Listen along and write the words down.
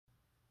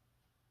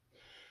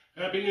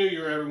Happy New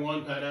Year,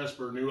 everyone. Pat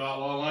Esper, New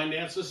Outlaw Line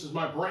Dance. This is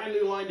my brand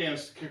new line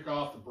dance to kick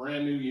off the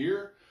brand new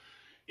year.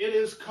 It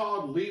is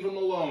called Leave 'Em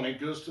Alone. It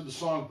goes to the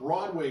song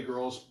Broadway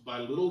Girls by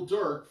Little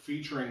Dirk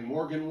featuring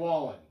Morgan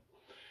Wallen.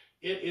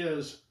 It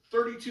is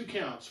 32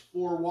 counts,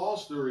 4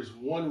 walls. There is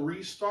 1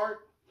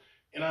 restart.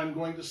 And I'm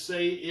going to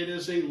say it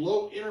is a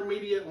low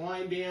intermediate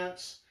line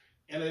dance.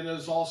 And it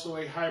is also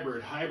a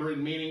hybrid. Hybrid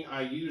meaning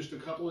I used a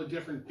couple of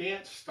different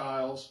dance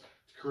styles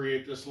to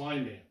create this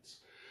line dance.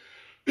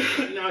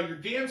 Now your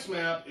dance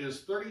map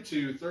is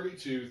 32,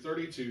 32,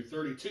 32,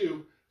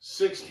 32,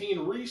 16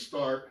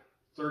 restart,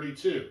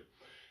 32.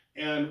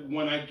 And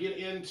when I get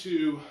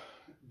into,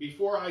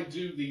 before I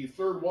do the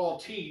third wall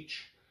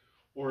teach,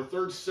 or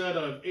third set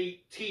of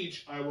 8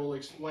 teach, I will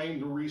explain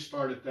the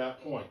restart at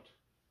that point.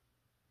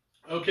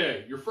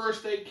 Okay, your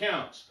first 8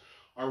 counts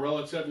are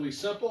relatively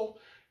simple.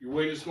 Your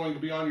weight is going to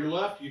be on your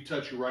left. You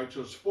touch your right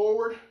toes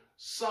forward,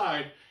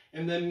 side,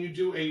 and then you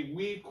do a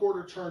weave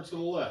quarter turn to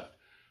the left.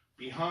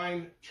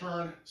 Behind,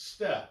 turn,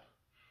 step.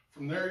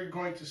 From there, you're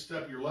going to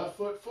step your left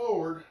foot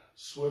forward,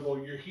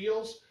 swivel your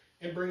heels,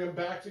 and bring them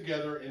back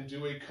together and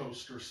do a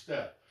coaster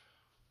step.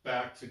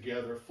 Back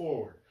together,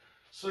 forward.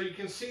 So you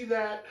can see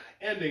that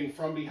ending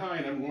from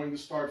behind. I'm going to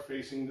start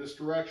facing this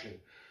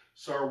direction.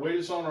 So our weight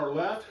is on our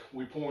left.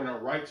 We point our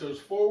right toes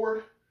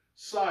forward.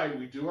 Side,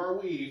 we do our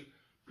weave.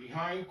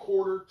 Behind,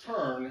 quarter,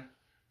 turn.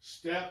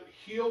 Step,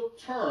 heel,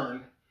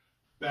 turn.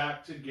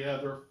 Back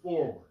together,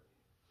 forward.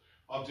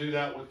 I'll do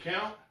that with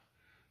count.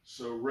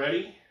 So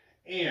ready,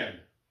 and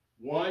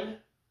 1,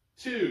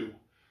 2,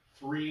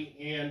 3,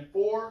 and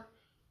 4,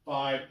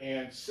 5,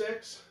 and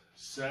 6,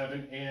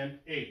 7, and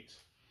 8.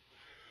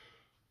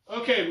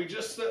 Okay, we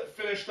just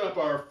finished up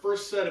our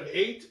first set of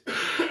 8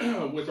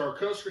 with our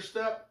coaster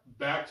step,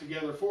 back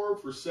together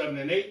forward for 7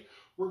 and 8.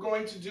 We're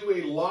going to do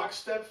a lock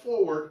step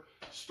forward,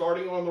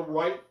 starting on the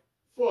right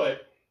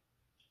foot.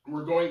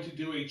 We're going to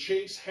do a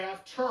chase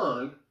half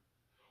turn,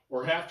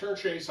 or half turn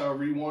chase,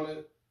 however you want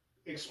to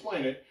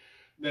explain it,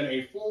 then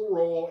a full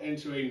roll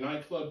into a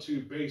nightclub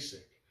 2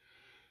 basic.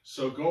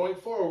 So going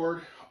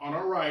forward on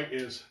our right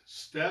is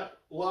step,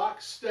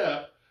 lock,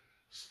 step,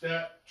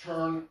 step,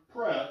 turn,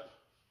 prep,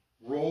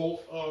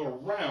 roll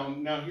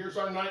around. Now here's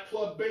our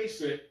nightclub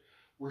basic.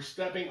 We're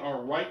stepping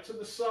our right to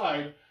the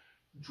side,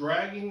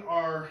 dragging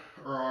our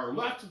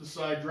left to the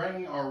side,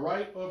 dragging our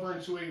right over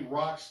into a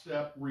rock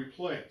step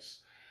replace.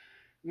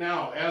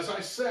 Now, as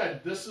I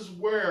said, this is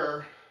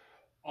where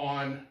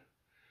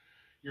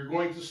you're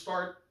going to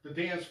start the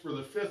dance for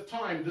the 5th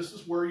time. This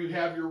is where you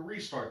have your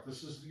restart.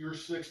 This is your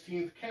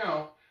 16th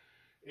count,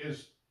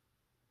 is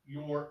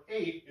your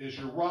 8 is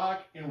your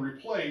rock and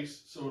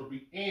replace. So it'll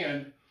be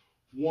and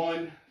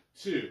 1,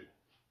 2.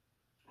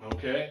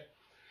 Okay.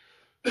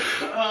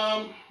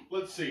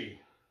 Let's see.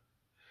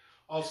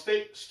 I'll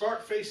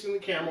start facing the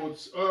camera.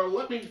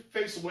 Let me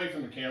face away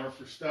from the camera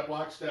for step,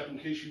 lock, step, in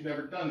case you've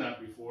never done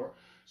that before.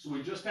 So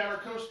we just had our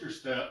coaster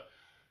step,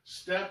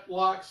 step,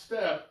 lock,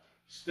 step,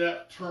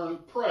 step, turn,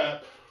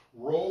 prep,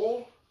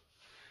 roll,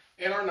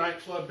 and our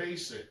nightclub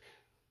basic.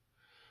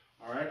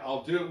 All right,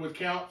 I'll do it with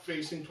count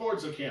facing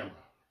towards the camera.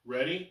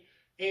 Ready?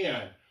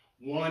 And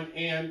 1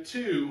 and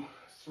 2,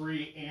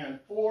 3 and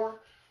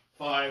 4,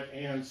 5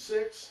 and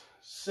 6,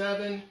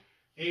 7,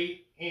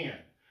 8 and.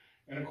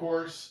 And of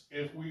course,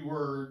 if we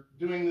were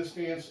doing this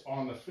dance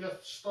on the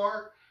 5th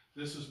start,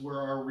 this is where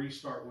our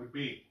restart would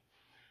be.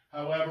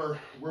 However,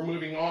 we're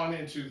moving on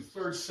into the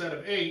 3rd set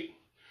of 8.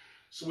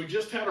 So we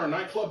just had our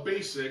nightclub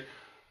basic.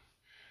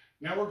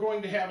 Now we're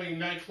going to have a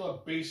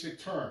nightclub basic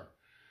turn.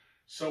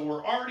 So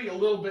we're already a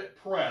little bit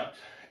prepped.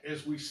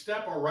 As we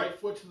step our right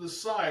foot to the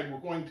side, we're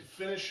going to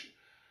finish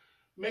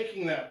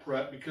making that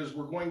prep because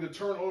we're going to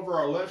turn over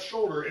our left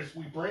shoulder as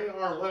we bring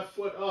our left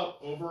foot up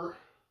over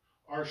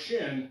our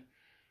shin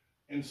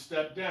and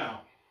step down.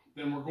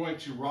 Then we're going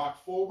to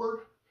rock forward,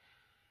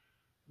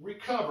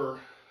 recover,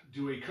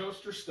 do a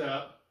coaster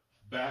step,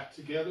 back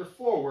together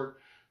forward,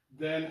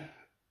 then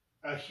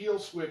a heel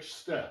switch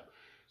step.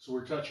 So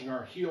we're touching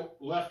our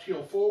left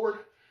heel forward,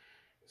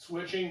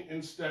 switching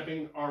and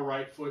stepping our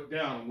right foot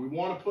down. We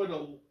want to put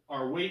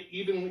our weight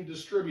evenly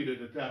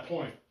distributed at that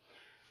point.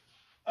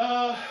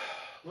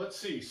 Let's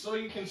see. So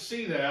you can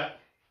see that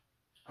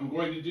I'm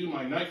going to do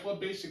my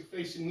nightclub basic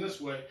facing this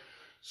way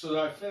so that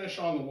I finish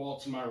on the wall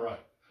to my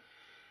right.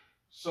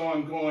 So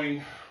I'm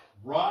going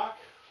rock,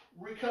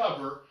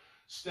 recover,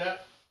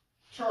 step,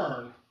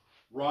 turn,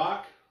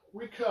 rock,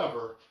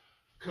 recover,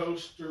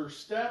 coaster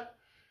step,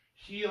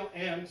 heel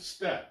and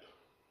step.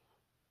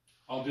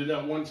 I'll do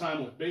that one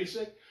time with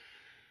basic,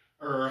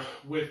 or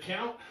with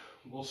count.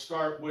 We'll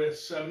start with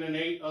 7 and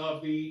 8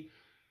 of the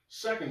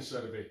 2nd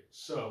set of 8.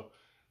 So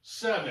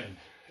 7,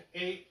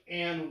 8,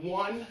 and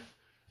 1,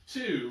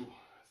 2,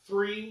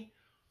 3,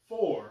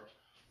 4,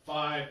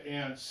 5,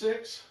 and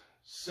 6,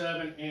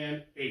 7,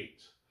 and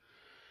 8.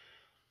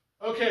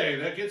 Okay,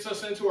 that gets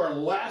us into our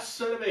last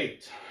set of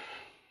 8.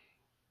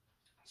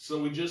 So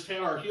we just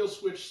had our heel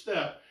switch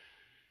step,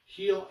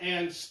 heel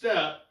and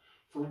step.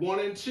 For 1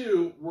 and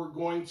 2, we're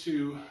going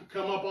to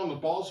come up on the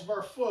balls of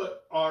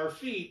our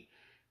feet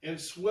and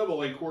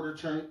swivel a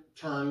quarter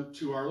turn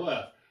to our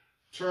left.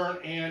 Turn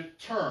and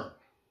turn.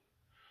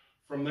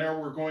 From there,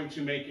 we're going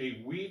to make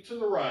a weave to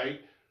the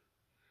right.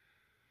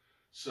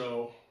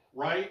 So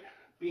right,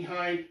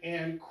 behind,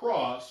 and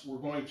cross. We're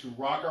going to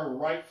rock our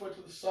right foot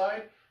to the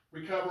side,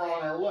 recover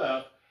on our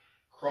left,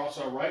 cross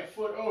our right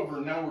foot over.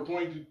 Now we're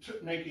going to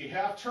make a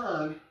half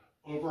turn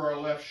over our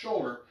left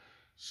shoulder.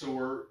 So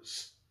we're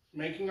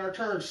making our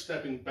turn,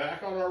 stepping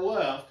back on our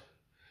left.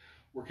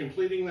 We're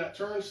completing that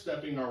turn,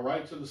 stepping our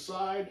right to the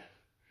side,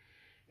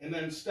 and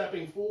then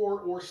stepping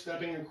forward or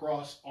stepping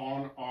across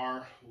on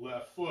our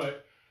left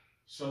foot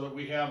so that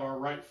we have our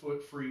right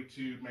foot free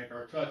to make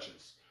our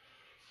touches.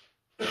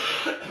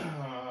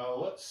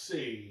 Let's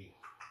see.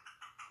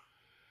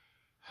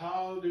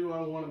 How do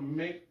I want to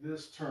make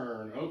this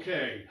turn?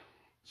 Okay,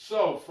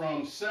 so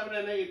from 7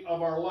 and 8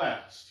 of our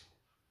last,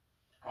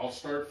 I'll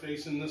start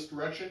facing this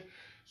direction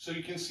so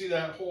you can see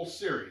that whole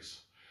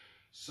series.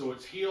 So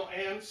it's heel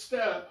and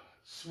step,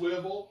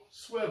 swivel,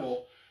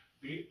 swivel,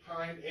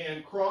 behind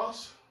and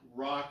cross,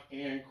 rock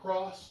and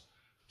cross,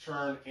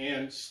 turn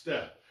and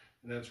step.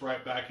 And that's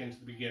right back into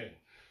the beginning.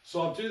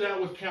 So I'll do that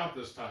with count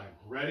this time.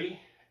 Ready?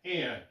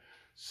 And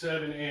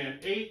 7 and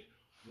 8,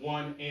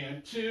 1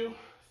 and 2,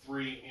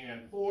 3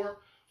 and 4,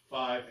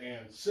 5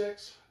 and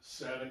 6,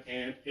 7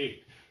 and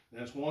 8.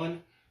 That's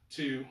 1,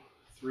 2,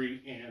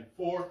 3 and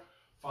 4,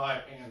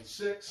 5 and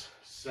 6,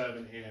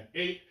 7 and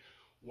 8,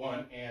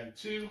 1 and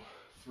 2,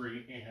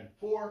 3 and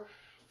 4,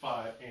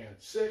 5 and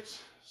 6,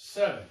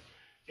 7,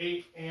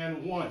 8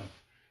 and 1,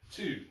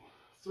 2,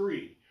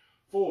 3,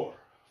 4,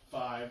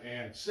 5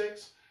 and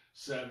 6,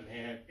 7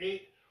 and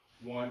 8,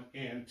 1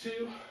 and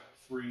 2,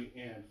 3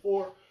 and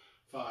 4,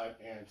 5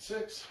 and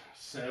 6,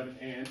 7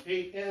 and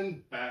 8,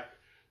 and back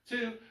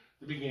to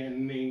the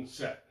beginning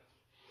set.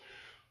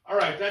 All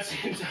right, that's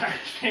the entire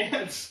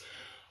dance.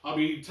 I'll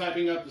be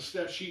typing up the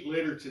step sheet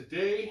later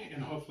today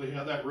and hopefully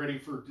have that ready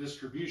for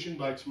distribution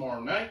by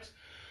tomorrow night.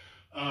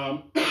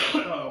 I'll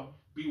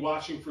be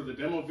watching for the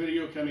demo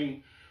video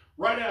coming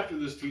right after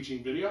this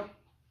teaching video.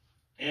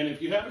 And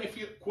if you have any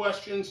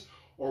questions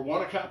or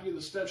want a copy of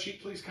the step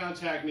sheet, please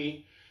contact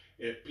me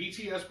at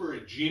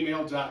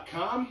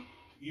ptesper@gmail.com.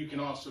 You can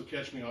also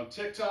catch me on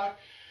TikTok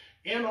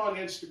and on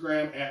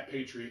Instagram at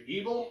Patriot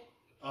Evil.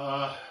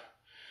 I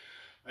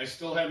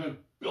still haven't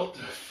built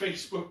a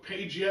Facebook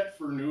page yet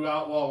for New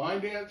Outlaw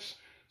Line Dance,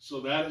 so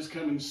that is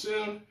coming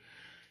soon.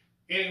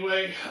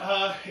 Anyway,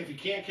 if you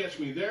can't catch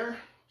me there,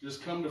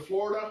 just come to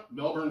Florida,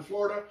 Melbourne,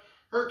 Florida,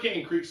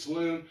 Hurricane Creek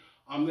Saloon.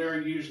 I'm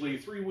there usually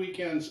 3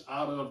 weekends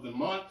out of the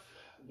month,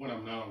 when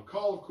I'm not on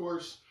call, of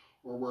course,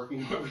 or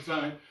working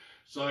overtime,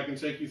 so I can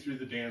take you through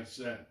the dance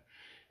then.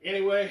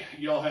 Anyway,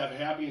 y'all have a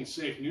happy and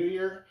safe New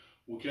Year.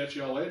 We'll catch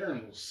y'all later,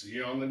 and we'll see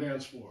you on the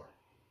dance floor.